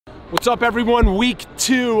What's up, everyone? Week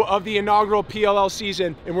 2 of the inaugural PLL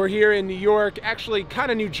season, and we're here in New York, actually kind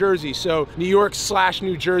of New Jersey, so New York /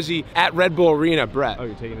 New Jersey at Red Bull Arena. Brett. Oh,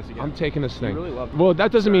 you're taking us again? I'm taking this thing. You really love well,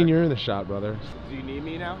 that doesn't mean you're in the shot, brother. Do you need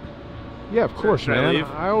me now? Yeah, of course, man.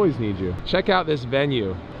 I always need you. Check out this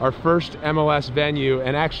venue, our first MLS venue,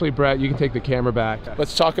 and actually, Brett, you can take the camera back.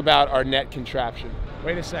 Let's talk about our net contraption.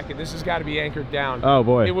 Wait a second, this has got to be anchored down. Oh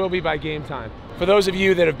boy. It will be by game time. For those of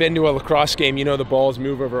you that have been to a lacrosse game, you know the balls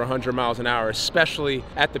move over 100 miles an hour, especially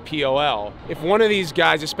at the PLL. If one of these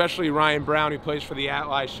guys, especially Ryan Brown, who plays for the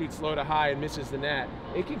Ally, shoots low to high and misses the net,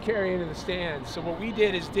 it can carry into the stands. So what we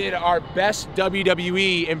did is did our best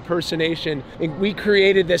WWE impersonation, and we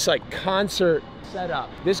created this like concert setup.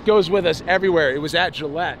 This goes with us everywhere. It was at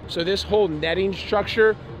Gillette. So this whole netting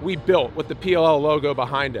structure we built with the PLL logo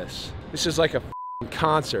behind us. This is like a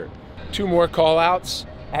concert. 2 more call outs.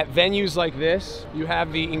 At venues like this, you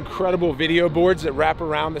have the incredible video boards that wrap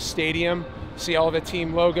around the stadium. See all the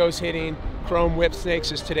team logos hitting. Chrome Whip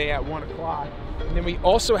Snakes is today at 1 o'clock. And then we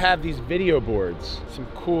also have these video boards. Some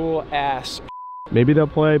cool ass. Maybe they'll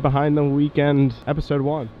play Behind the Weekend episode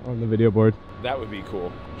 1 on the video board. That would be cool.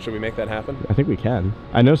 Should we make that happen? I think we can.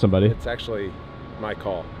 I know somebody. It's actually my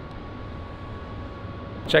call.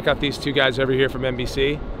 Check out these 2 guys over here from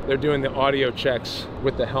NBC. They're doing the audio checks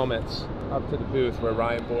with the helmets up to the booth where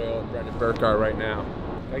Ryan Boyle and Brendan Burke are right now.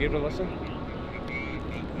 Can I give it a listen?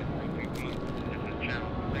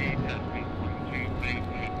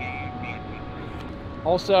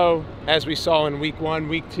 Also, as we saw in week 1,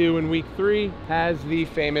 week 2, and week 3, has the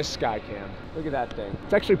famous Skycam. Look at that thing.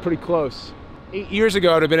 It's actually pretty close. 8 years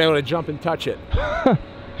ago, I'd have been able to jump and touch it.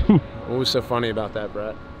 What was so funny about that,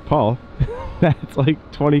 Brett? Paul, that's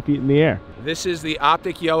like 20 feet in the air. This is the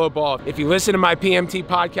Optic Yellow Ball. If you listen to my PMT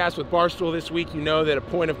podcast with Barstool this week, you know that a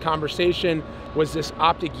point of conversation was this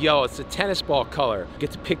Optic Yellow. It's a tennis ball color. It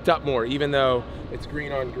gets picked up more, even though it's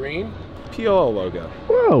green on green. PLL logo.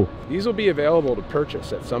 Whoa. These will be available to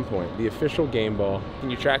purchase at some point. The official game ball. Can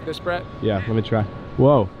you track this, Brett? Yeah, let me try.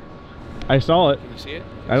 Whoa. I saw it. Can you see it?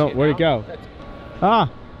 I don't, where'd it go? Ah.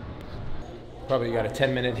 Probably got a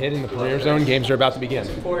 10-minute hit in the premiere zone. Games are about to begin.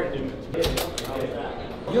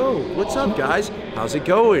 Yo, what's up, guys? How's it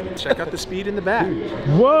going? Check out the speed in the back.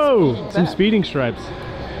 Whoa, some speeding stripes.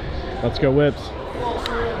 Let's go Whips.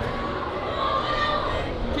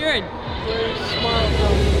 Jared.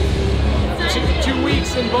 2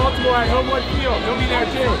 weeks in Baltimore at Homewood Field. He'll be there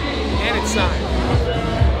too. And it's signed.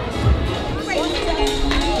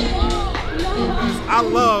 I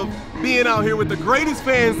love being out here with the greatest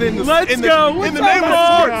fans in the Let's go. in the name of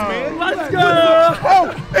sports, man. Let's go.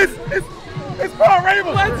 Oh, it's Paul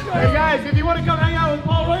Rabil. Let's go. Hey guys, if you want to come hang out with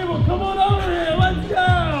Paul Rabil, come on over here. Let's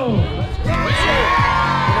go. We're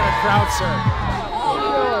gonna crowd surf.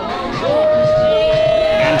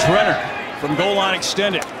 And Trenner from goal line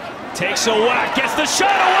extended. Takes a whack, gets the shot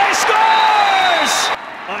away, scores!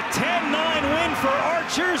 A 10-9 win for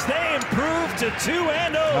Archers. They improve to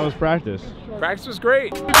 2-0. How was practice? Practice was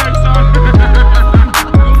great.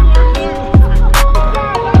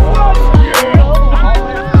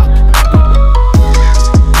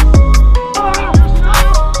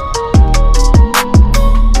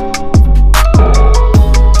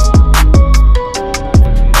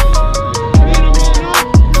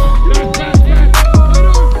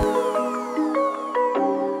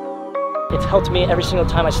 It's helped me every single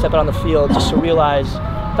time I step out on the field just to realize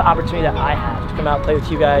the opportunity that I have to come out and play with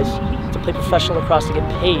you guys, to play professional lacrosse, to get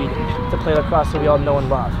paid to play lacrosse that we all know and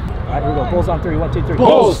love. All right, here we go. Bulls on 3. 1, 2, 3.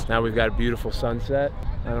 Bulls! Now we've got a beautiful sunset.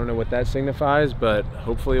 I don't know what that signifies, but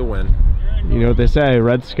hopefully a win. You know what they say,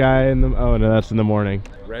 red sky in the, oh no, that's in the morning.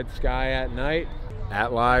 Red sky at night,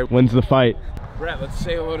 at live. When's the fight? Brett, let's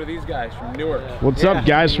say hello to these guys from Newark. What's up,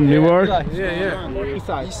 guys from Newark? Yeah. East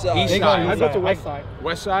side. East side. I go to West side.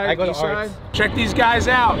 West side, I go to East side. Arts. Check these guys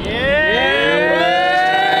out.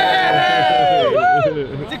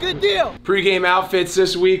 It's a good deal. Pre-game outfits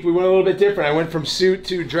this week, we went a little bit different. I went from suit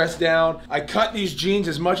to dress down. I cut these jeans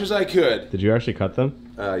as much as I could. Did you actually cut them?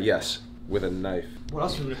 Yes, with a knife. What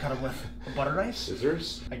else would we cut them with? A butter knife?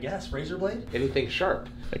 Scissors? I guess. Razor blade? Anything sharp.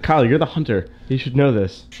 Kyle, you're the hunter. You should know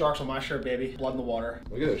this. Sharks on my shirt, baby. Blood in the water.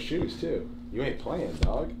 Look at those shoes, too. You ain't playing,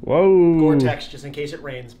 dog. Whoa. Gore-Tex, just in case it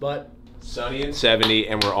rains, but... Sunny and 70,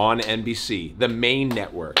 and we're on NBC, the main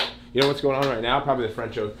network. You know what's going on right now? Probably the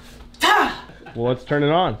French Open. Well, let's turn it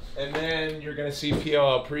on. And then you're gonna see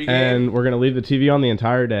PLL pregame. And we're gonna leave the TV on the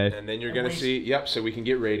entire day. And then you're gonna see, yep, so we can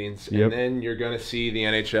get ratings. Yep. And then you're gonna see the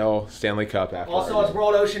NHL Stanley Cup after. Also, it's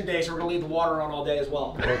World Ocean Day, so we're gonna leave the water on all day as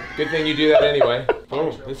well. Well, good thing you do that anyway.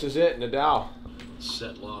 Boom, this is it, Nadal.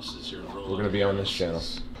 Set losses here. We're gonna be on this channel.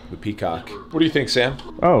 the Peacock. What do you think, Sam?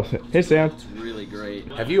 Oh, hey Sam. Really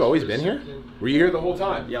great. Have you always been here? Were you here the whole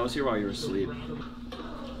time? Yeah, I was here while you were asleep.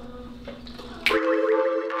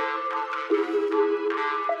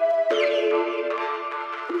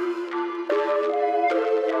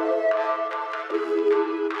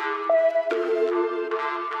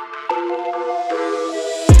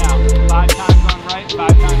 Yeah, 5 times on right, 5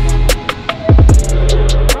 times on left.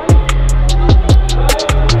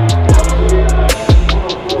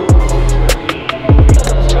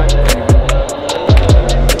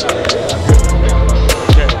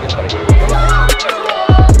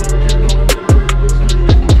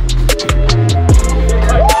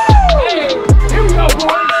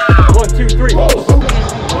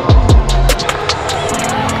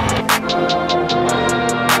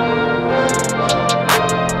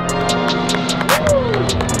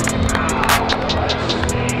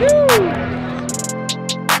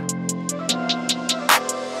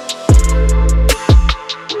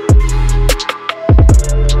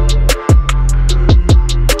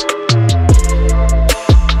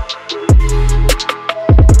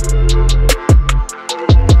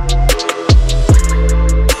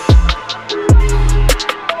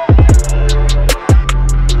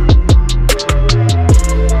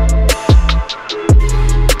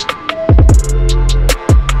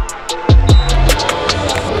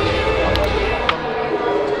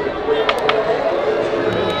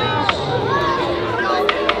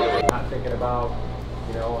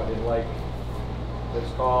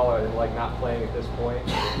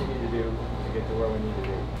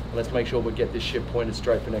 Let's make sure we get this ship pointed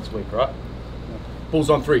straight for next week, right? Bulls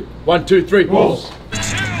on 3. 1, 2, 3. Bulls.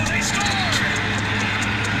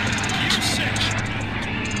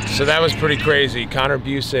 So that was pretty crazy. Connor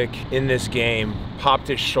Busick in this game popped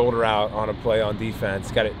his shoulder out on a play on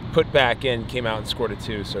defense, got it put back in, came out and scored a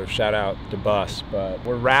 2, so shout out to Bus. But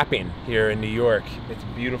we're wrapping here in New York. It's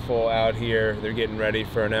beautiful out here. They're getting ready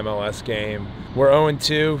for an MLS game. We're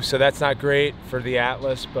 0-2, so that's not great for the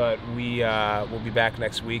Atlas, but we'll be back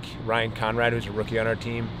next week. Ryan Conrad, who's a rookie on our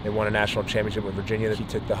team, they won a national championship with Virginia. He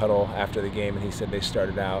took the huddle after the game, and he said they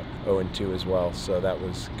started out 0-2 as well, so that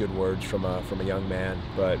was good words from a young man,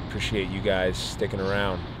 but appreciate you guys sticking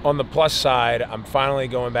around. On the plus side, I'm finally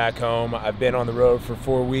going back home. I've been on the road for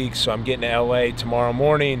 4 weeks, so I'm getting to LA tomorrow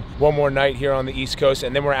morning. One more night here on the East Coast,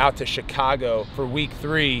 and then we're out to Chicago for week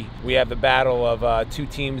 3. We have the battle of 2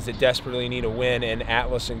 teams that desperately need a win in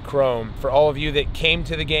Atlas and Chrome. For all of you that came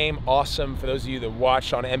to the game, awesome. For those of you that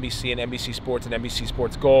watched on NBC and NBC Sports and NBC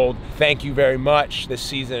Sports Gold, thank you very much. This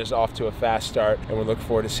season is off to a fast start, and we look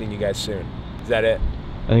forward to seeing you guys soon. Is that it?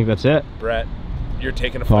 I think that's it. Brett, you're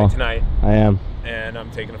taking a flight tonight. I am. And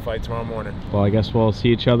I'm taking a flight tomorrow morning. Well, I guess we'll see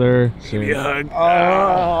each other soon. Give me a hug.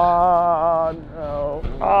 Oh, no.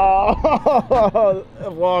 Oh,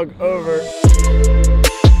 vlog over.